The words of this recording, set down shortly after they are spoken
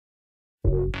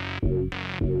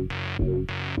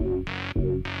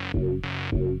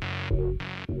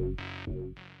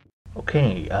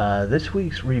Okay, this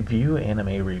week's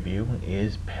anime review,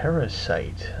 is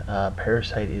Parasyte.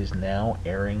 Parasyte is now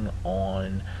airing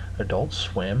on Adult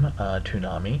Swim,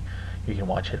 Toonami. You can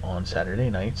watch it on Saturday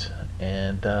nights,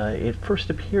 and it first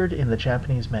appeared in the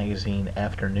Japanese magazine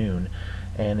Afternoon,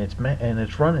 and its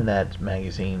run in that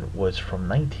magazine was from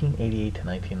 1988 to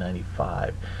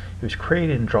 1995. It was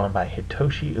created and drawn by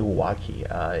Hitoshi Iwaki.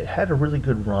 It had a really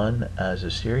good run as a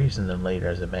series and then later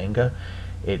as a manga.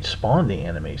 It spawned the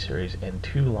anime series and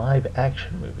 2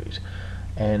 live-action movies.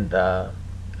 And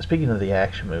speaking of the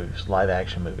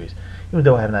live-action movies, even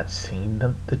though I have not seen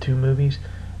the 2 movies,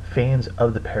 fans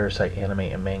of the Parasyte anime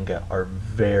and manga are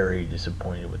very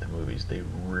disappointed with the movies. They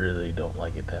really don't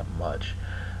like it that much.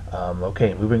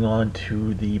 Okay, moving on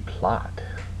to the plot.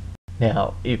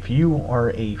 Now, if you are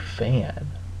a fan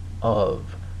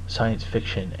of science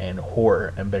fiction and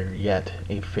horror, and better yet,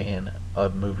 a fan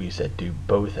of movies that do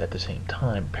both at the same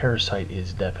time, Parasyte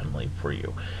is definitely for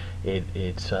you.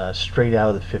 It's straight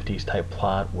out of the 50s type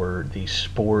plot where these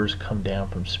spores come down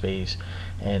from space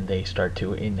and they start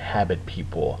to inhabit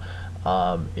people.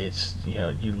 It's,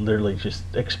 you literally just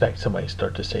expect somebody to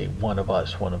start to say one of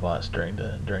us during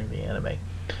the anime.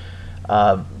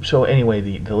 So anyway,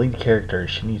 the lead character,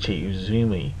 Shinichi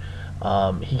Uzumi,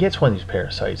 he gets one of these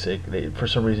parasites. It for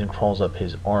some reason crawls up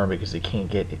his arm because they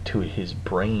can't get it to his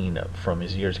brain from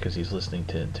his ears because he's listening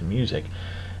to music.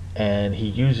 And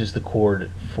Shinichi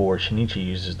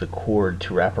uses the cord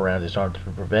to wrap around his arm to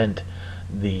prevent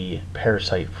the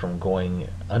parasite from going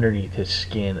underneath his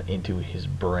skin into his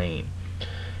brain.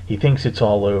 He thinks it's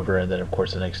all over, and then of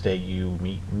course the next day you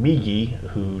meet Migi,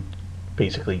 who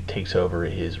basically takes over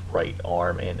his right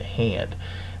arm and hand.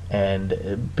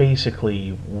 And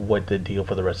basically what the deal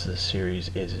for the rest of the series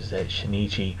is that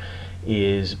Shinichi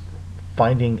is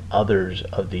finding others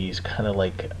of these kind of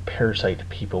like parasite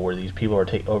people, where these people are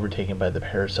overtaken by the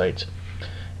parasites,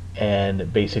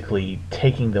 and basically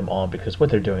taking them on, because what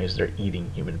they're doing is they're eating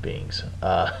human beings.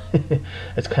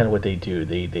 That's kind of what they do.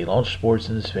 They launch spores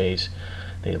into space,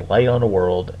 they light on a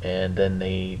world, and then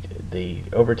they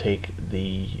overtake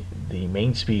the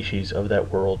main species of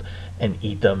that world and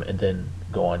eat them, and then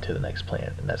go on to the next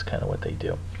planet. And that's kind of what they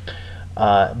do.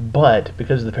 But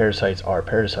because the parasites are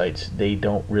parasites, they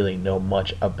don't really know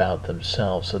much about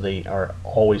themselves, so they are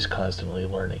always constantly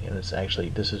learning. And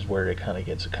this is where it kind of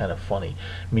gets kind of funny.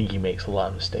 Migi makes a lot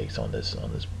of mistakes on this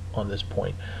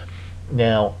point.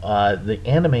 Now, the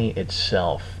anime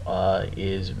itself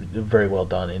is very well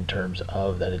done in terms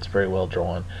of that it's very well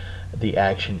drawn. The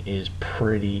action is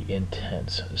pretty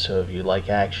intense, so if you like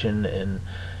action, and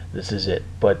this is it.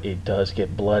 But it does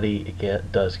get bloody,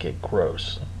 does get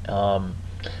gross. The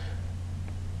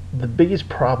biggest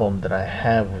problem that I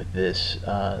have with this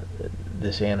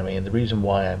anime, and the reason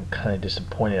why I'm kind of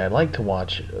disappointed, I like to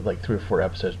watch like 3 or 4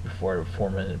 episodes before I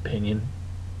form an opinion,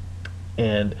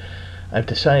 and I've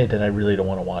decided that I really don't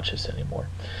want to watch this anymore.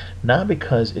 Not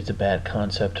because it's a bad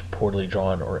concept, poorly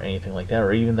drawn, or anything like that,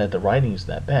 or even that the writing is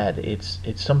that bad. It's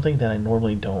something that I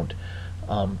normally don't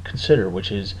consider,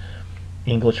 which is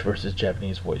English versus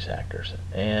Japanese voice actors.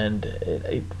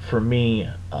 And for me,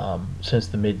 since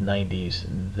the mid '90s,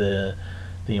 the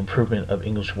improvement of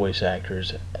English voice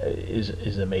actors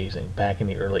is amazing. Back in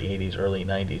the early '80s, early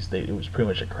 '90s, it was pretty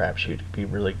much a crapshoot. It could be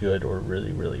really good or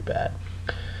really, really bad.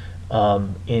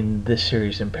 In this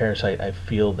series, in Parasyte, I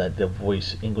feel that the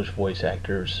English voice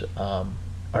actors are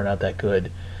not that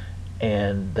good,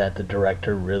 and that the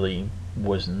director really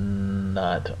was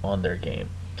not on their game.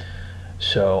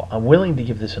 So I'm willing to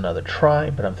give this another try,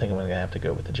 but I'm thinking I'm going to have to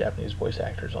go with the Japanese voice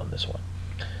actors on this one.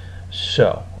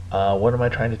 So, what am I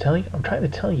trying to tell you? I'm trying to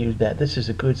tell you that this is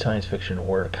a good science fiction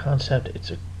horror concept.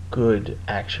 It's a good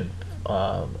action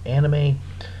anime.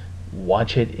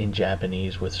 Watch it in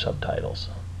Japanese with subtitles.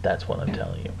 That's what I'm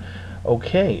telling you.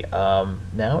 Okay,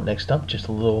 now next up, just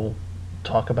a little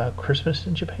talk about Christmas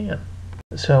in Japan.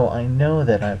 So I know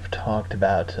that I've talked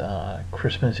about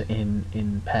Christmas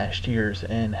in past years,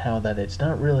 and how that it's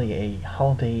not really a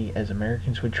holiday as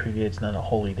Americans would treat it. It's not a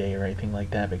holy day or anything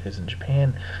like that, because in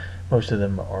Japan most of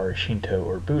them are Shinto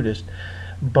or Buddhist,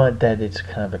 but that it's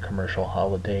kind of a commercial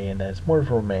holiday, and that it's more of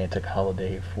a romantic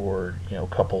holiday for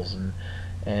couples,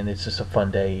 and it's just a fun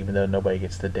day, even though nobody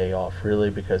gets the day off really,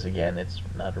 because again, it's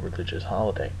not a religious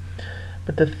holiday.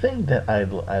 But the thing that I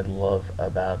love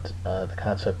about the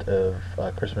concept of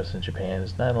Christmas in Japan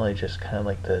is not only just kind of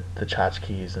like the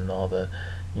tchotchkes and all the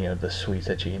the sweets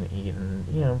that you can eat,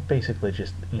 and basically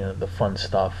just the fun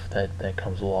stuff that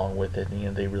comes along with it.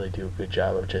 And, they really do a good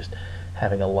job of just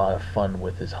having a lot of fun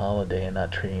with this holiday and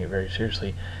not treating it very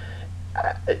seriously.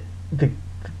 I, the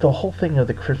the whole thing of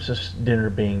the Christmas dinner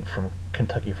being from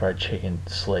Kentucky Fried Chicken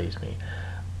slays me.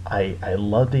 I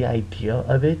love the idea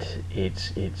of it.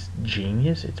 It's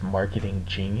genius. It's marketing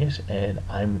genius, and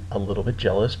I'm a little bit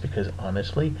jealous because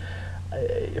honestly,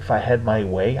 if I had my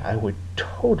way, I would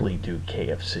totally do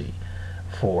KFC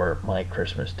for my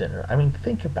Christmas dinner. I mean,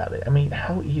 think about it. I mean,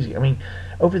 how easy. I mean,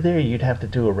 over there you'd have to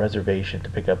do a reservation to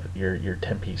pick up your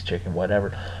 10-piece chicken,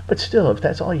 whatever. But still, if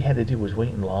that's all you had to do was wait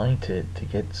in line to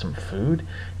get some food,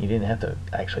 you didn't have to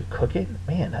actually cook it,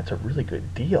 man, that's a really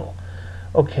good deal.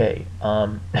 Okay,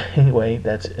 anyway,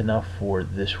 that's enough for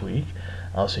this week.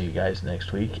 I'll see you guys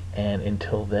next week. And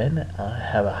until then,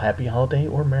 have a happy holiday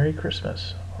or Merry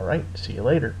Christmas. All right, see you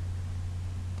later.